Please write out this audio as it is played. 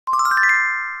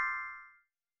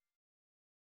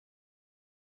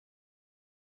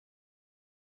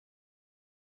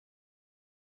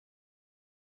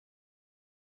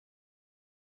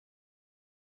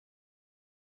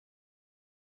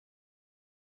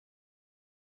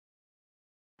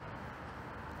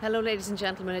Hello ladies and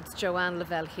gentlemen, it's Joanne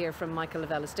Lavelle here from Michael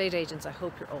Lavelle Estate Agents. I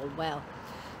hope you're all well.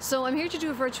 So I'm here to do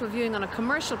a virtual viewing on a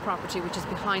commercial property which is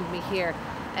behind me here,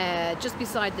 just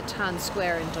beside the Town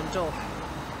Square in Dundalk.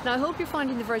 Now I hope you're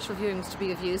finding the virtual viewings to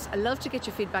be of use. I love to get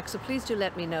your feedback, so please do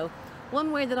let me know.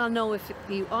 One way that I'll know if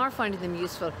you are finding them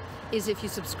useful is if you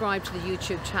subscribe to the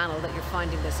YouTube channel that you're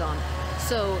finding this on.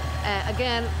 So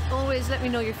again, always let me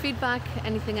know your feedback,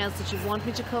 anything else that you want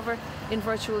me to cover in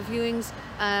virtual viewings,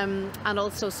 and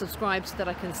also subscribe so that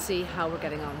I can see how we're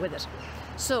getting on with it.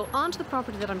 So on to the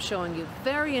property that I'm showing you.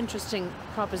 Very interesting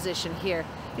proposition here.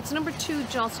 It's number 2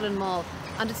 Jocelyn Mall,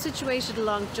 and it's situated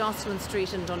along Jocelyn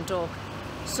Street in Dundalk.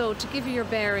 So to give you your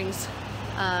bearings,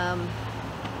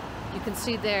 you can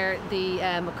see there the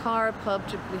Macara pub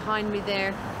behind me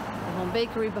there, the Home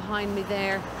Bakery behind me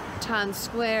there. Town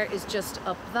Square is just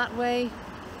up that way,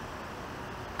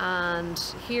 and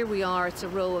here we are. It's a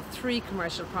row of 3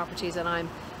 commercial properties, and I'm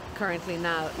currently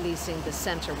now leasing the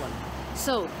centre one.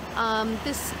 So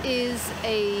this is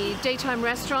a daytime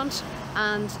restaurant,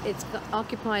 and it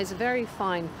occupies a very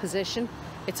fine position.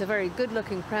 It's a very good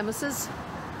looking premises.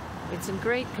 It's in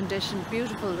great condition,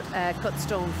 beautiful cut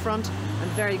stone front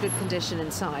and very good condition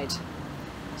inside.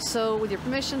 So with your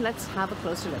permission, let's have a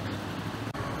closer look.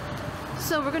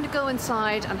 So we're going to go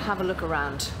inside and have a look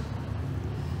around.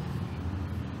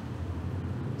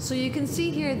 So you can see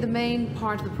here the main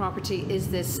part of the property is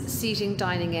this seating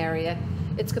dining area.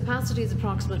 Its capacity is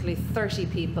approximately 30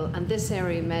 people, and this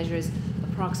area measures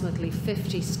approximately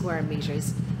 50 square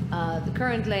meters. The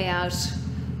current layout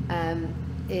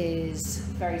is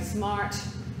very smart,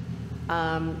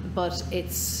 but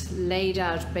it's laid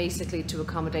out basically to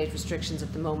accommodate restrictions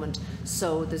at the moment.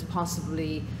 So there's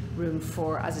possibly room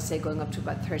for, as I say, going up to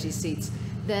about 30 seats.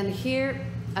 Then here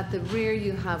at the rear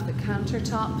you have the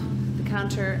countertop, the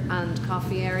counter and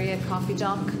coffee area, coffee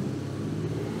dock.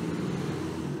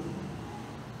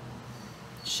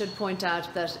 Should point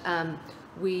out that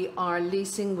we are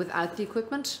leasing without the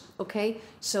equipment, okay?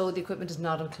 So the equipment is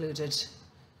not included.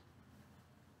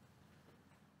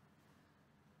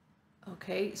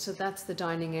 Okay, so that's the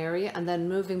dining area, and then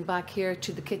moving back here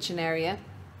to the kitchen area.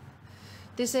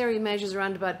 This area measures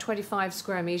around about 25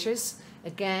 square meters.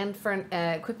 Again, for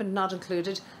equipment not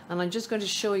included, and I'm just going to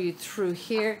show you through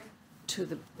here to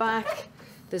the back.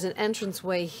 There's an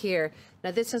entranceway here.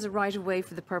 Now this has a right of way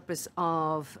for the purpose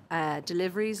of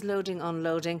deliveries, loading,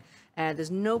 unloading.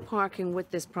 There's no parking with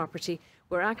this property.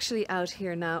 We're actually out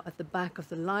here now at the back of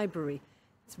the library.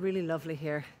 It's really lovely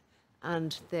here,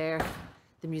 and there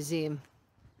the museum.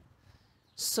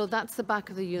 So that's the back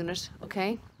of the unit,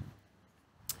 okay?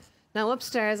 Now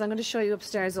upstairs, I'm going to show you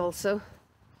upstairs also.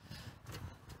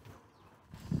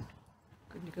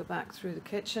 Going to go back through the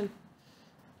kitchen.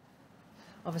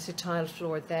 Obviously tiled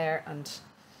floor there, and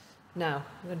now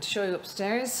I'm going to show you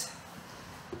upstairs.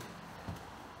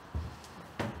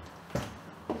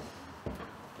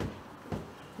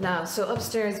 Now, so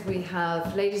upstairs we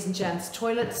have ladies and gents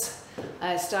toilets,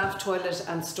 staff toilet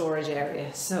and storage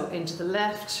area. So into the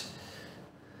left,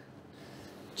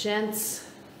 gents.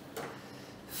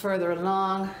 Further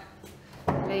along,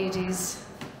 ladies,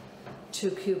 2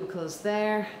 cubicles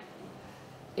there.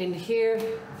 In here,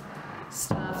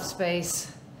 staff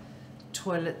space,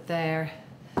 toilet there,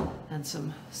 and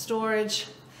some storage.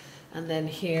 And then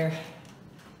here,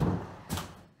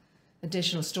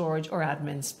 additional storage or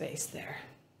admin space there.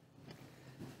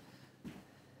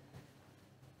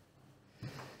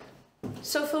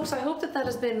 So folks, I hope that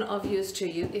has been of use to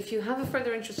you. If you have a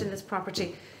further interest in this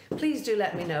property, please do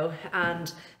let me know,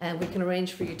 and we can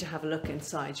arrange for you to have a look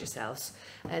inside yourselves.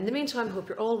 In the meantime, I hope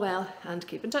you're all well, and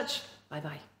keep in touch. Bye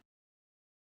bye.